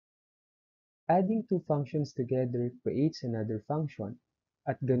adding two functions together creates another function.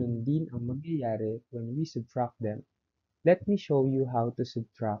 At ganun din ang mangyayari when we subtract them. Let me show you how to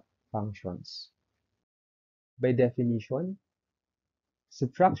subtract functions. By definition,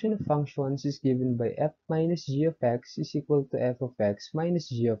 subtraction of functions is given by f minus g of x is equal to f of x minus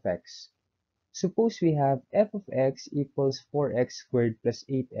g of x. Suppose we have f of x equals 4x squared plus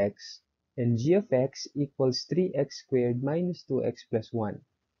 8x and g of x equals 3x squared minus 2x plus 1.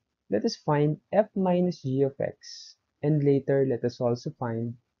 Let us find f minus g of x, and later let us also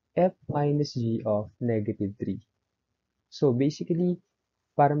find f minus g of negative 3. So basically,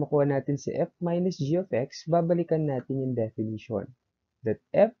 para makuha natin si f minus g of x, babalikan natin yung definition that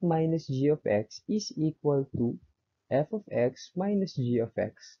f minus g of x is equal to f of x minus g of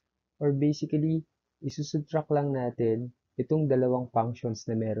x. Or basically, isusubtract lang natin itong dalawang functions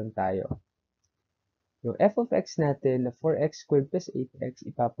na meron tayo. Yung f of x natin na 4x squared plus 8x,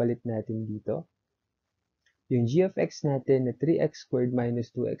 ipapalit natin dito. Yung g of x natin na 3x squared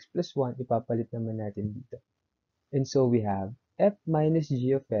minus 2x plus 1, ipapalit naman natin dito. And so we have f minus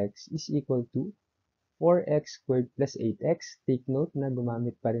g of x is equal to 4x squared plus 8x. Take note na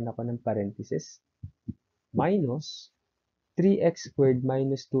gumamit pa rin ako ng parenthesis. Minus 3x squared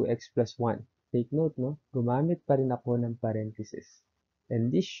minus 2x plus 1. Take note, no? Gumamit pa rin ako ng parenthesis. And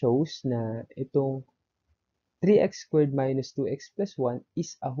this shows na itong 3x squared minus 2x plus 1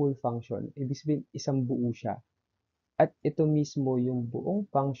 is a whole function. Ibig sabihin, isang buo siya. At ito mismo yung buong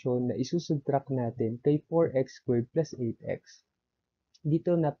function na isusubtract natin kay 4x squared plus 8x.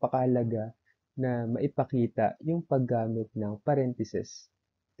 Dito napakahalaga na maipakita yung paggamit ng parenthesis.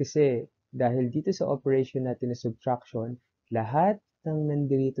 Kasi dahil dito sa operation natin na subtraction, lahat ng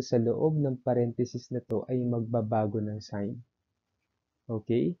nandito sa loob ng parenthesis na to ay magbabago ng sign.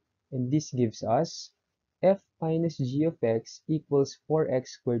 Okay? And this gives us f minus g of x equals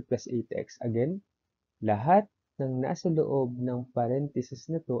 4x squared plus 8x. Again, lahat ng nasa loob ng parenthesis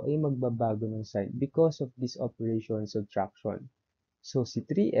na to ay magbabago ng sign because of this operation subtraction. So si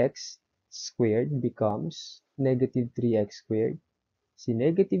 3x squared becomes negative 3x squared. Si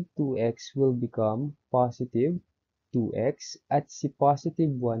negative 2x will become positive 2x at si positive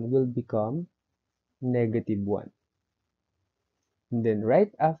 1 will become negative 1. And then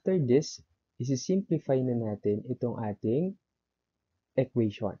right after this, isi-simplify na natin itong ating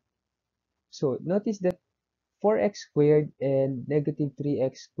equation. So notice that 4x squared and negative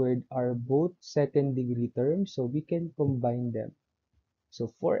 3x squared are both second degree terms, so we can combine them. So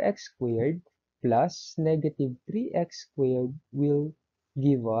 4x squared plus negative 3x squared will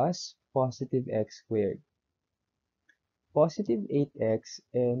give us positive x squared. Positive 8x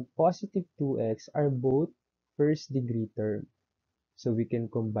and positive 2x are both first degree term, so we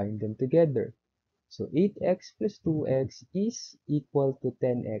can combine them together. So 8x plus 2x is equal to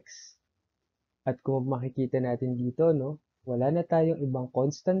 10x. At kung makikita natin dito, no, wala na tayong ibang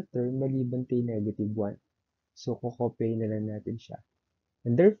constant term maliban kay negative 1. So, kukopay na lang natin siya.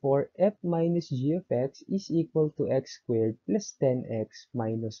 And therefore, f minus g of x is equal to x squared plus 10x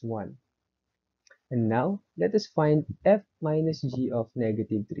minus 1. And now, let us find f minus g of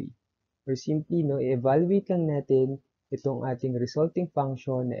negative 3. Or simply, no, i-evaluate lang natin itong ating resulting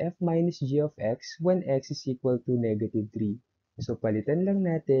function na f minus g of x when x is equal to negative 3. So, palitan lang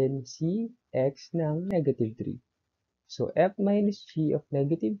natin si x ng negative 3. So, f minus g of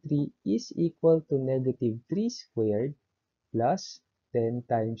negative 3 is equal to negative 3 squared plus 10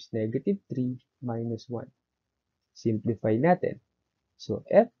 times negative 3 minus 1. Simplify natin. So,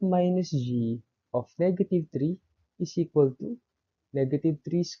 f minus g of negative 3 is equal to negative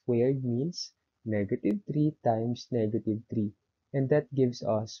 3 squared means negative 3 times negative 3. And that gives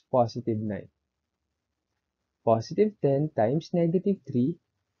us positive 9. Positive 10 times negative 3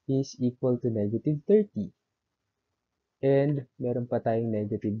 is equal to negative 30. And meron pa tayong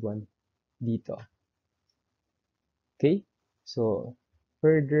negative 1 dito. Okay? So,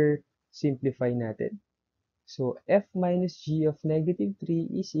 further simplify natin. So, f minus g of negative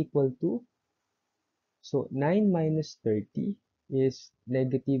 3 is equal to, so 9 minus 30 is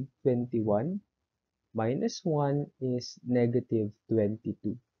negative 21, minus 1 is negative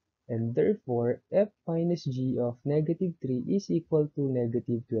 22. And therefore, f minus g of negative 3 is equal to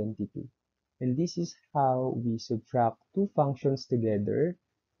negative 22. And this is how we subtract two functions together.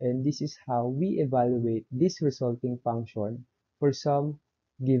 And this is how we evaluate this resulting function for some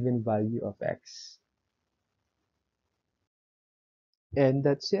given value of x. And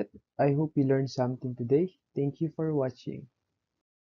that's it. I hope you learned something today. Thank you for watching.